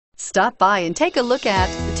Stop by and take a look at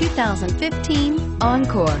the 2015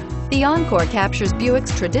 Encore. The Encore captures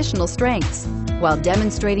Buick's traditional strengths while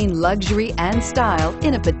demonstrating luxury and style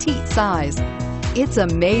in a petite size. It's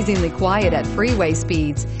amazingly quiet at freeway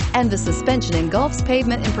speeds, and the suspension engulfs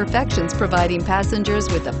pavement imperfections, providing passengers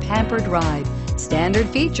with a pampered ride. Standard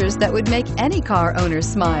features that would make any car owner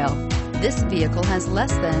smile. This vehicle has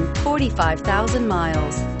less than 45,000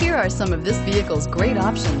 miles. Here are some of this vehicle's great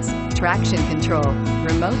options: traction control,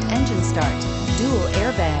 remote engine start, dual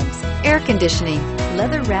airbags, air conditioning,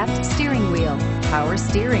 leather-wrapped steering wheel, power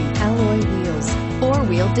steering, alloy wheels,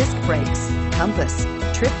 four-wheel disc brakes, compass,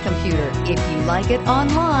 trip computer. If you like it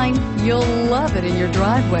online, you'll love it in your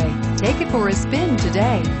driveway. Take it for a spin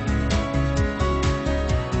today.